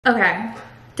Okay,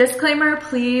 disclaimer,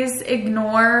 please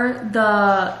ignore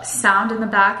the sound in the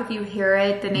back if you hear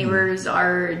it. The neighbors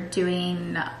are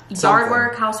doing yard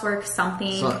work, housework,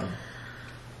 something.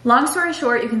 Long story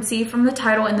short, you can see from the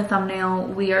title and the thumbnail,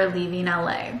 we are leaving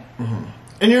LA.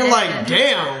 And you're like,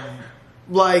 damn,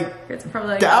 like, it's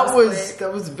probably like that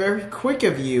was very quick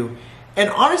of you. And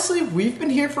honestly, we've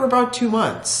been here for about 2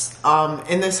 months.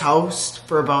 In this house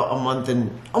for about a month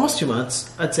and almost 2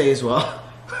 months, I'd say as well.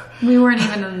 We weren't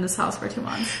even in this house for 2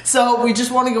 months. So we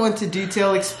just want to go into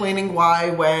detail explaining why,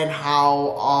 when, how,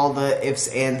 all the ifs,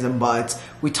 ands, and buts.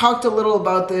 We talked a little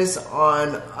about this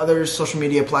on other social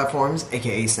media platforms,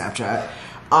 aka Snapchat.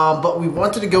 But we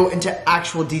wanted to go into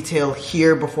actual detail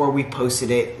here before we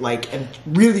posted it, and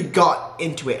really got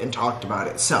into it and talked about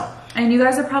it. So. And you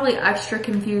guys are probably extra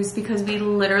confused because we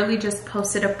literally just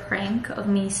posted a prank of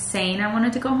me saying I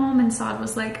wanted to go home, and Saud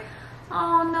was like,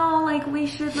 oh no, we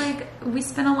should, we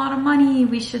spent a lot of money,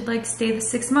 we should stay the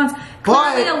 6 months.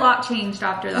 Clearly a lot changed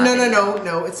after that video.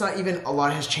 No, it's not even a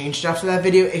lot has changed after that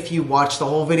video. If you watch the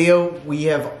whole video,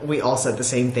 we all said the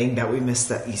same thing, that we missed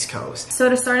the East Coast. So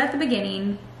to start at the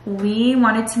beginning, we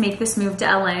wanted to make this move to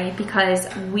LA because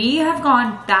we have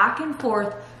gone back and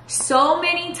forth so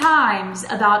many times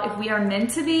about if we are meant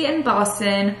to be in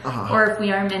Boston or if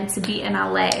we are meant to be in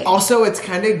LA. Also, it's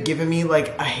kind of given me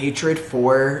a hatred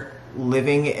for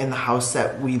living in the house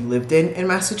that we lived in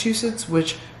Massachusetts,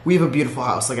 which we have a beautiful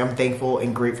house. I'm thankful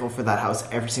and grateful for that house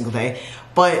every single day.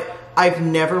 But I've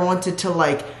never wanted to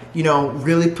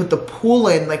really put the pool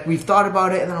in. We've thought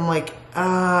about it, and then I'm like,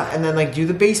 and then do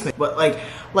the basement. But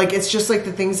it's just the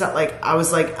things that I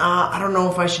was I don't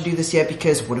know if I should do this yet,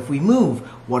 because what if we move?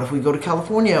 What if we go to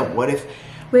California? What if...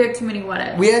 We had too many what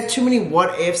ifs. We had too many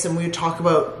what ifs, and we would talk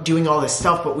about doing all this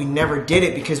stuff, but we never did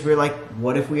it because we were like,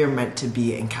 what if we are meant to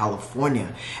be in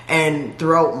California? And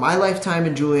throughout my lifetime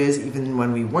and Julia's, even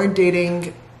when we weren't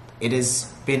dating, it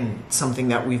has been something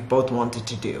that we've both wanted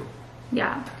to do.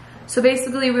 Yeah. So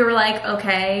basically we were like,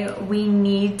 okay, we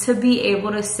need to be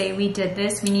able to say we did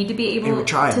this. We need to be able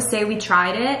to say we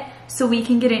tried it so we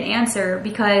can get an answer,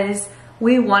 because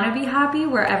we want to be happy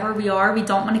wherever we are. We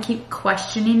don't want to keep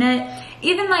questioning it.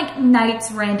 Even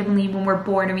nights randomly when we're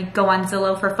bored and we go on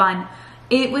Zillow for fun.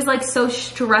 It was so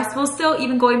stressful still,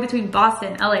 even going between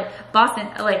Boston, LA, Boston,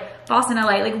 LA, Boston,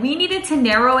 LA. We needed to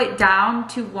narrow it down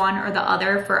to one or the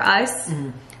other for us.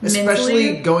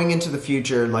 Especially going into the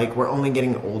future, we're only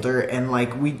getting older, and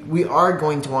we are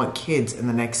going to want kids in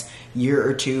the next year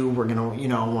or two. We're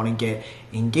gonna, want to get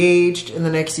engaged in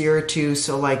the next year or two.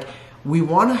 So we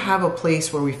want to have a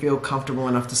place where we feel comfortable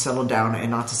enough to settle down, and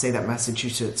not to say that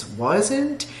Massachusetts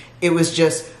wasn't. It was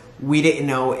just, we didn't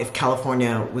know if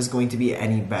California was going to be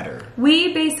any better.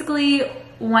 We basically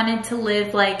wanted to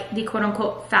live the quote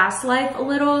unquote fast life a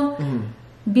little,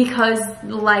 because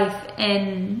life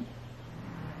in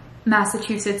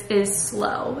Massachusetts is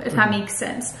slow, if that makes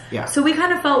sense. Yeah. So we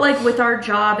kind of felt with our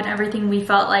job and everything, we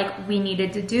felt we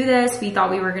needed to do this. We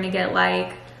thought we were going to get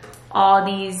all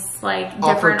these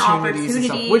different opportunities and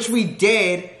stuff, which we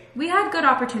did. We had good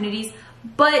opportunities,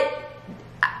 but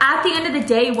at the end of the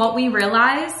day, what we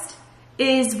realized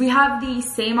is we have the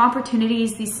same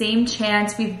opportunities, the same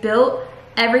chance. We've built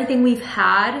everything we've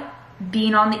had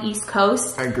being on the East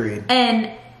Coast. Agreed. And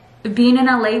being in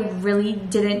LA really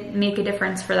didn't make a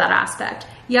difference for that aspect.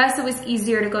 Yes, it was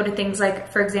easier to go to things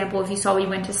for example, if you saw we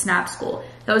went to Snap School,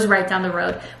 that was right down the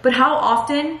road. But how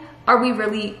often are we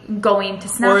really going to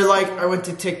Snap School? Or I went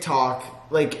to TikTok.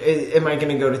 Am I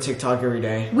gonna go to TikTok every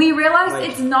day? We realized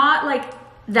it's not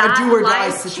that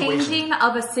life-changing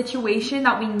of a situation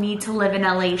that we need to live in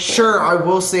LA for. Sure, I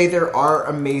will say there are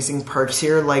amazing perks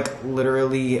here,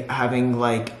 literally having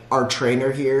our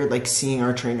trainer here, seeing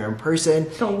our trainer in person.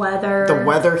 The weather. The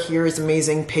weather here is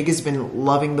amazing. Pig has been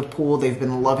loving the pool. They've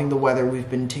been loving the weather. We've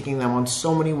been taking them on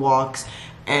so many walks,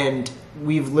 and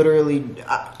we've literally,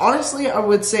 honestly, I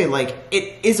would say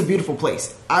it is a beautiful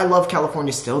place. I love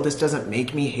California still. This doesn't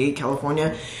make me hate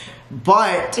California.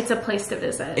 But it's a place to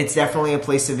visit. It's definitely a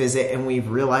place to visit, and we've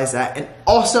realized that. And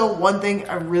also, one thing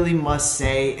I really must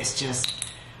say is just,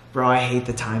 bro, I hate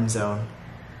the time zone.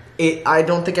 I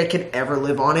don't think I could ever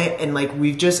live on it, and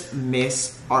we've just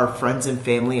missed our friends and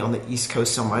family on the East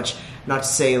Coast so much. Not to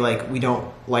say we don't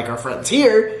like our friends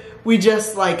here. We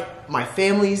just my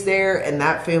family's there, and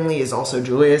that family is also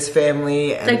Julia's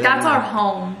family. And that's our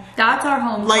home. That's our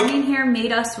home. Coming here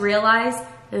made us realize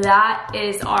that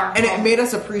is our home. And it made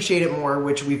us appreciate it more,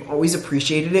 which we've always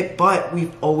appreciated it, but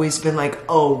we've always been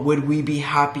oh, would we be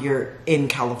happier in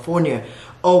California?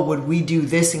 Oh, would we do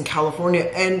this in California?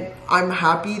 And I'm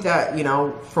happy that,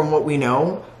 from what we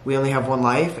know, we only have one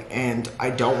life, and I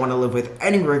don't want to live with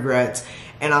any regrets.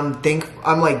 And I'm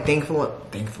thankful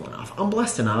enough. I'm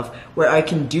blessed enough where I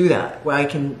can do that, where I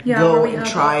can go and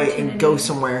try and go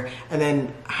somewhere and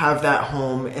then have that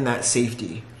home and that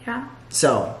safety. Yeah.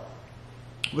 So,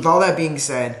 with all that being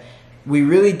said, we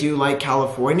really do like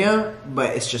California,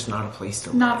 but it's just not a place to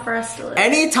live. Not for us to live.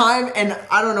 Anytime, and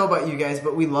I don't know about you guys,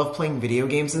 but we love playing video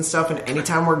games and stuff, and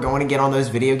anytime we're going to get on those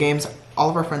video games,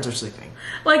 all of our friends are sleeping.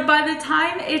 Like, by the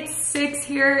time it's 6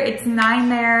 here, it's 9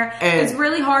 there. And it's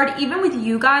really hard. Even with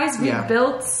you guys, we've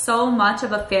built so much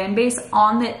of a fan base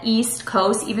on the East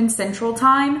Coast, even Central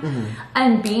Time.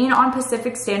 And being on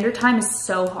Pacific Standard Time is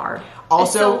so hard. Also,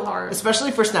 it's so hard.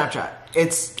 Especially for Snapchat.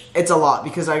 It's a lot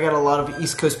because I got a lot of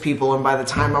East Coast people, and by the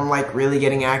time I'm like really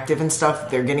getting active and stuff,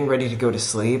 they're getting ready to go to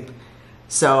sleep.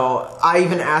 So I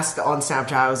even asked on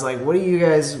Snapchat, I was like, what do you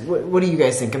guys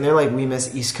think? And they're like, we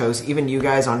miss East Coast. Even you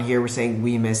guys on here were saying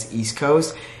we miss East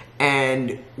Coast,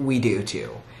 and we do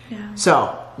too. Yeah.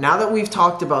 So now that we've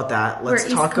talked about that, let's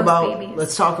talk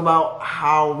about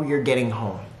how we are getting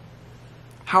home.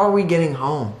 How are we getting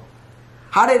home?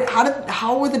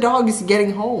 How were the dogs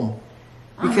getting home?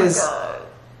 Because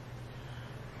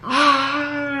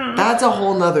that's a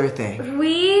whole nother thing.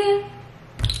 We,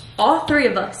 all three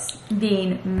of us,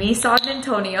 being me, Saud, and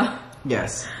Antonio,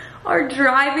 yes, are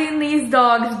driving these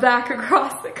dogs back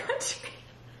across the country.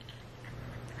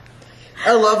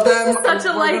 I love them. It's such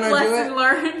a life lesson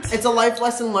learned. It's a life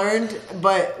lesson learned,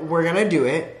 but we're gonna do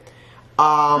it.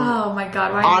 Oh my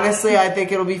God. Honestly, I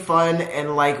think it'll be fun,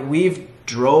 and like we've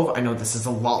drove, I know this is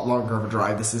a lot longer of a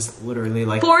drive. This is literally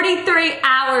like 43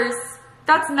 hours.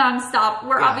 That's nonstop.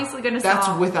 We're obviously gonna stop.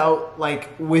 That's without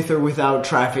with or without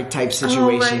traffic type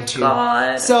situation too.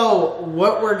 God. So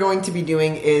what we're going to be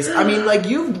doing is, I mean, like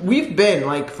we've been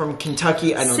like from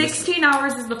Kentucky. I know 16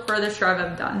 hours is the furthest drive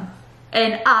I've done,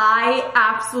 and I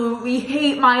absolutely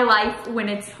hate my life when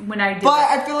I do. But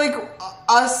I feel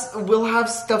like we'll have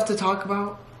stuff to talk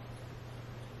about.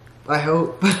 I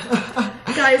hope.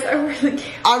 Guys, I really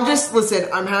can't. Listen,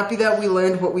 I'm happy that we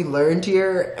learned what we learned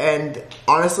here, and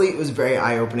honestly, it was very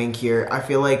eye-opening here. I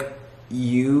feel like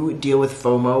you deal with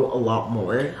FOMO a lot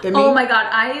more than me. Oh my God,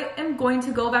 I am going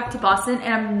to go back to Boston,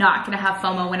 and I'm not going to have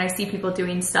FOMO when I see people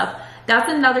doing stuff.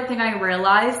 That's another thing I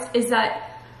realized is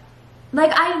that,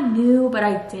 like, I knew, but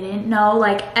I didn't know.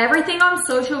 Like, everything on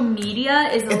social media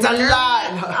is a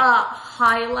lot. A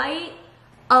highlight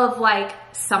of like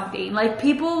something. Like,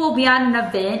 people will be at an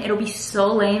event, it'll be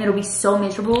so lame, it'll be so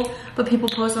miserable, but people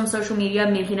post on social media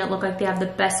making it look like they have the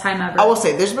best time ever. I will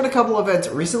say, there's been a couple events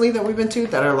recently that we've been to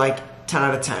that are like 10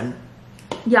 out of 10.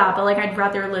 Yeah, but like I'd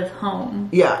rather live home.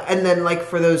 Yeah, and then like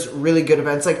for those really good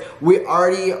events, like we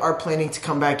already are planning to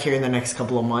come back here in the next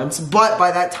couple of months, but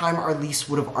by that time our lease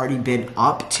would have already been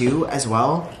up too as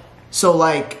well. So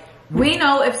like... We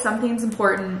know if something's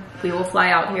important, we will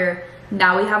fly out here.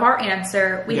 Now we have our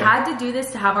answer. We had to do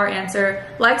this to have our answer.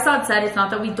 Like Saud said, it's not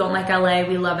that we don't like LA.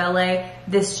 We love LA.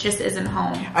 This just isn't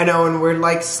home. I know, and we're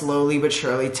like slowly but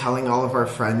surely telling all of our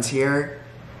friends here.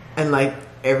 And like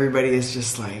everybody is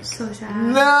just like... So sad.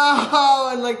 No!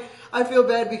 And like I feel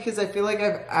bad because I feel like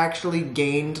I've actually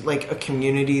gained like a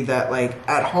community that like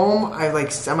at home I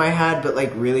like semi had but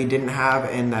like really didn't have.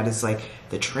 And that is like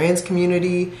the trans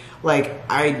community. Like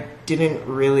I didn't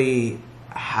really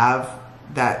have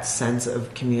that sense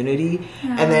of community.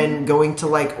 And then going to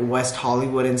like West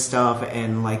Hollywood and stuff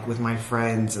and like with my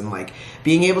friends and like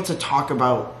being able to talk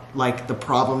about like the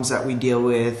problems that we deal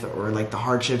with or like the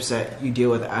hardships that you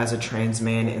deal with as a trans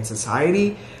man in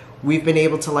society, we've been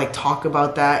able to like talk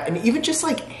about that and even just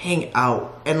like hang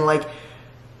out. And like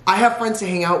I have friends to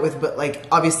hang out with, but like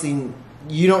obviously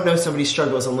you don't know somebody's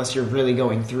struggles unless you're really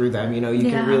going through them, you know.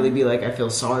 You can really be like, I feel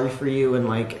sorry for you and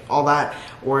like all that.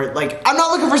 Or like, I'm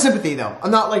not looking for sympathy though. I'm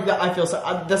not like that. I feel so,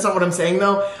 that's not what I'm saying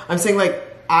though. I'm saying like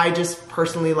I just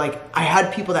personally like I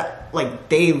had people that like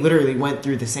they literally went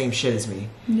through the same shit as me.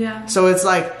 Yeah. So it's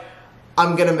like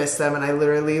I'm gonna miss them, and I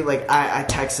literally like I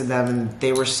texted them and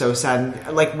they were so sad.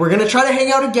 And, like we're gonna try to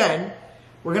hang out again.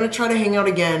 We're gonna try to hang out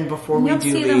again before we do leave.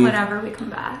 You'll see them whenever we come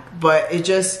back. But it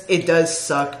does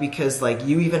suck because like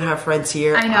you even have friends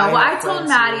here. I know. Well, I told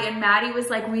Maddie, and Maddie was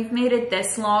like, "We've made it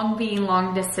this long, being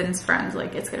long distance friends.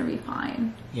 Like it's gonna be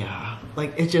fine." Yeah.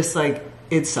 Like it just like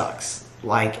it sucks.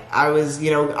 Like I was,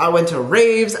 you know, I went to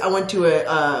raves. I went to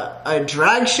a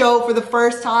drag show for the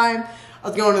first time. I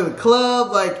was going to the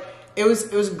club. Like it was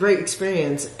a great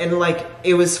experience, and like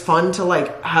it was fun to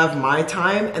like have my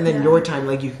time and then your time.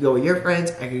 Like you could go with your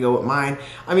friends, I could go with mine.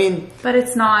 I mean, but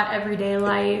it's not everyday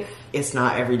life. It's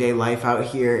not everyday life out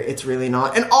here. It's really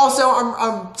not. And also,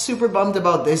 I'm super bummed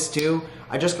about this too.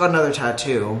 I just got another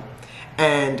tattoo,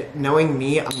 And knowing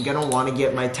me, I'm gonna want to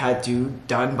get my tattoo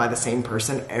done by the same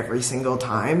person every single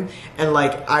time. And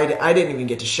like, I didn't even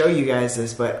get to show you guys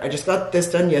this, but I just got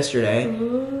this done yesterday.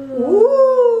 Ooh,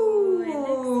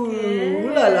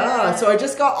 ooh la la. So I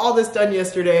just got all this done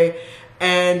yesterday,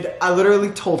 and I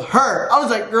literally told her, I was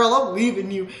like, girl, I'm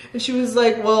leaving you. And she was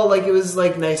like, well, like, it was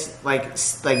like nice, like,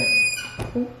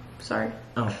 oh, sorry.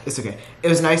 Oh, it's okay. It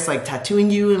was nice, like,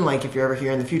 tattooing you, and like, if you're ever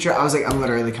here in the future, I was like, I'm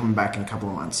literally coming back in a couple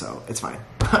of months, so it's fine.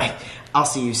 I'll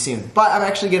see you soon. But I'm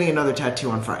actually getting another tattoo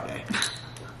on Friday.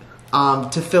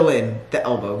 To fill in the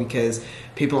elbow, because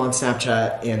people on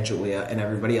Snapchat and Julia and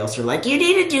everybody else are like, you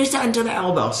need to do something to the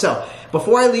elbow. So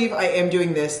before I leave, I am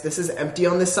doing this. This is empty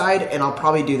on this side, and I'll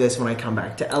probably do this when I come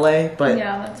back to LA, but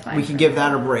yeah, that's fine. We can give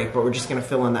that a break, but we're just gonna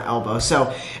fill in the elbow.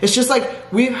 So it's just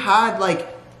like, we've had like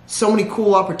so many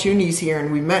cool opportunities here,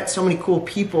 and we met so many cool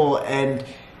people, and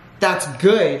that's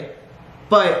good.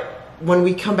 But when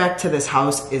we come back to this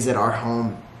house, is it our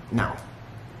home? No.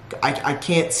 I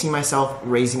can't see myself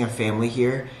raising a family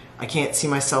here. I can't see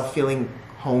myself feeling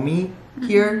homey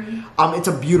here. It's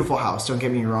a beautiful house, don't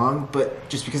get me wrong, but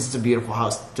just because it's a beautiful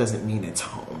house doesn't mean it's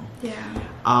home. Yeah.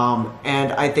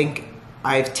 And I think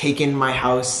I've taken my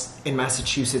house in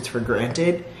Massachusetts for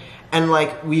granted. And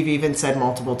like, we've even said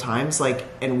multiple times, like,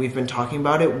 and we've been talking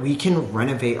about it, we can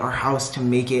renovate our house to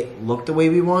make it look the way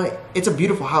we want. It's a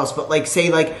beautiful house, but like,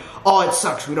 say like, oh, it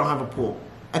sucks, we don't have a pool.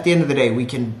 At the end of the day, we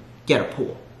can get a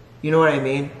pool. You know what I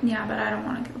mean? Yeah, but I don't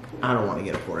want to get a pool. I don't want to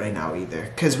get a pool right now either.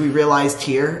 Because we realized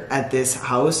here at this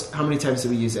house, how many times did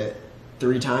we use it?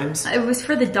 3 times? It was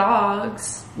for the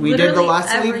dogs. We did the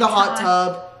last to leave the hot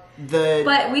tub.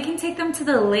 But we can take them to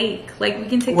the lake. Like, we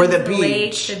can take them to the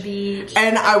lake, the beach.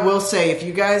 And I will say, if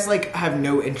you guys like have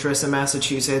no interest in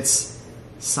Massachusetts,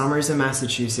 summers in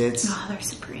Massachusetts. Oh, they're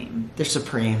supreme. They're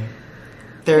supreme.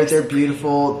 They're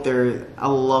beautiful. I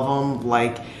love them.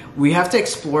 Like, we have to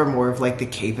explore more of like the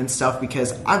Cape and stuff,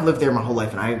 because I've lived there my whole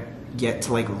life and I get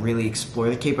to like really explore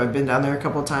the Cape. I've been down there a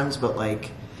couple of times, but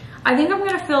like, I think I'm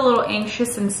gonna feel a little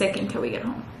anxious and sick until we get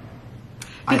home.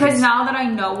 Because now that I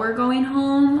know we're going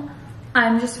home,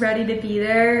 I'm just ready to be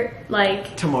there,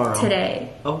 like, tomorrow.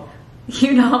 Today. Oh.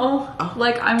 You know? Oh,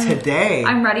 like, today.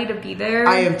 I'm ready to be there.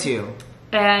 I am too.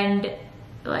 And,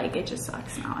 like, it just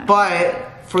sucks now.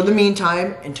 But for the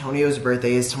meantime, Antonio's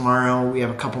birthday is tomorrow. We have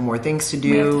a couple more things to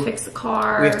do. We have to fix the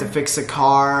car. We have to fix the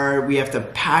car. We have to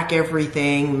pack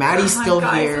everything. Maddie's still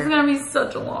here. This is gonna be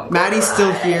such a long Maddie's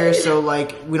still here, so,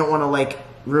 like, we don't want to, like,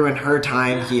 ruin her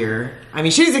time here. I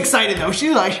mean, she's excited though.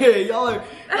 She's like, hey, y'all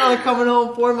are coming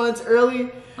home 4 months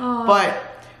early. Oh.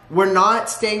 But we're not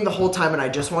staying the whole time, and I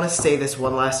just want to say this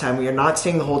one last time. We are not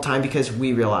staying the whole time because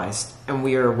we realized and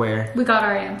we are aware. We got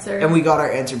our answer. And we got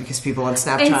our answer because people on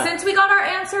Snapchat. And since we got our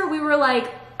answer, we were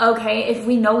like, okay, if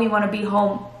we know we want to be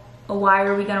home, why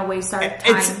are we going to waste our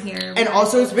time here? And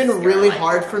also, it's been really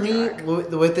hard for me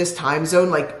with this time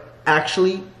zone. Like,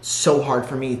 actually so hard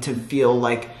for me to feel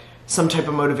like some type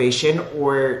of motivation,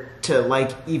 or to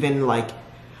like even like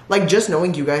just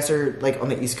knowing you guys are like on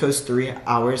the East Coast 3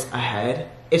 hours ahead,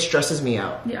 it stresses me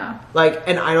out. Yeah. Like,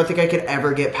 and I don't think I could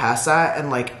ever get past that, and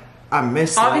like, I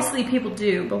miss obviously people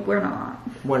do, but we're not.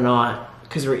 We're not,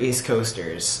 because we're East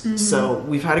Coasters. So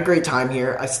we've had a great time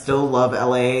here. I still love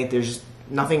LA. There's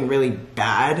nothing really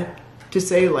bad to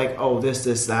say, like, oh, this,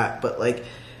 that, but like,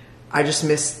 I just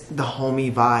miss the homey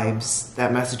vibes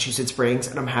that Massachusetts brings,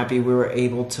 and I'm happy we were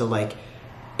able to like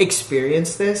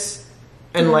experience this,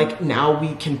 and like, now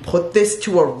we can put this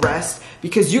to a rest,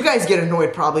 because you guys get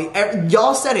annoyed probably.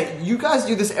 Y'all said it. You guys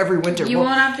do this every winter. You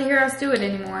won't have to hear us do it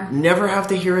anymore. Never have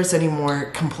to hear us anymore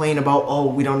complain about, oh,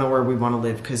 we don't know where we want to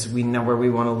live, because we know where we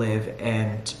want to live,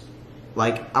 and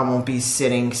like, I won't be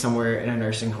sitting somewhere in a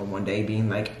nursing home one day being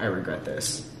like, I regret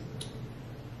this.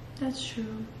 That's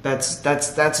true. That's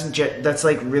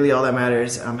like really all that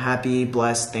matters. I'm happy,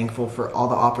 blessed, thankful for all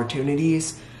the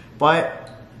opportunities.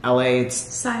 But LA, it's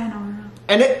sayonara.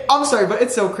 And I'm sorry, but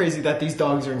it's so crazy that these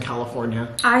dogs are in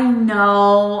California. I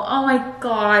know. Oh my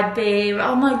god, babe.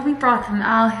 I'm like, we brought them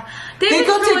out. They've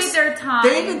enjoyed their time.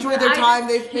 They've enjoyed their time.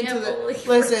 They've been to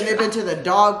they've been to the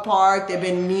dog park. They've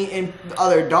been meeting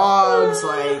other dogs.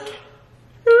 Like,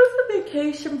 it was a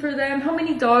vacation for them. How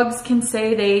many dogs can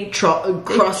say they drove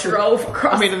across?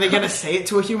 I mean, are they gonna say it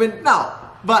to a human? No,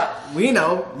 but we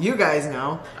know. You guys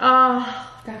know.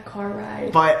 That car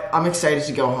ride. But I'm excited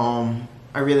to go home.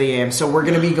 I really am. So we're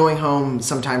gonna be going home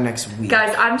sometime next week.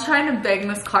 Guys, I'm trying to bang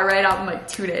this car ride out in like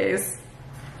 2 days.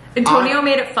 Antonio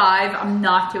made it 5. I'm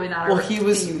not doing that. Well, he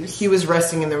was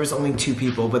resting and there was only 2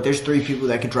 people, but there's 3 people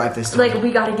that could drive this time. Like,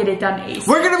 we gotta get it done ASAP.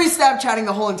 We're gonna be Snapchatting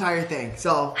the whole entire thing,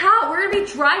 so. How? We're gonna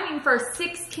be driving for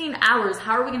 16 hours.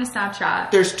 How are we gonna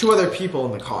Snapchat? There's 2 other people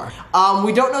in the car.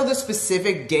 We don't know the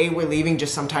specific day we're leaving,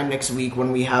 just sometime next week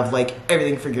when we have like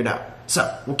everything figured out. So,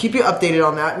 we'll keep you updated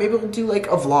on that. Maybe we'll do like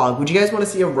a vlog. Would you guys want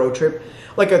to see a road trip?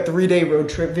 Like a 3-day road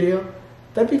trip video?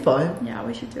 That'd be fun. Yeah,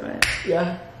 we should do it.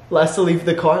 Yeah. Last to leave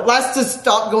the car. Last to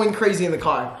stop going crazy in the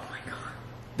car. Oh my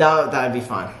god. That'd be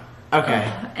fun.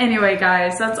 Okay. Anyway,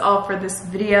 guys, that's all for this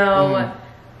video.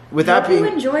 With that being,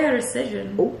 you enjoy our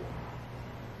decision. Oh.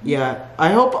 Yeah,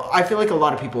 I feel like a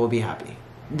lot of people will be happy.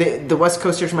 The West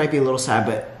Coasters might be a little sad,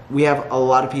 but we have a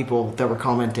lot of people that were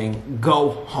commenting, go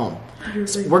home.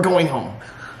 We're going home.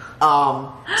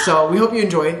 So we hope you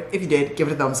enjoyed. If you did, give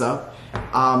it a thumbs up.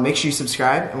 Make sure you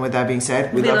subscribe. And with that being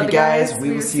said, we love you guys.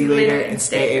 We will see you later and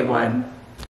stay A1.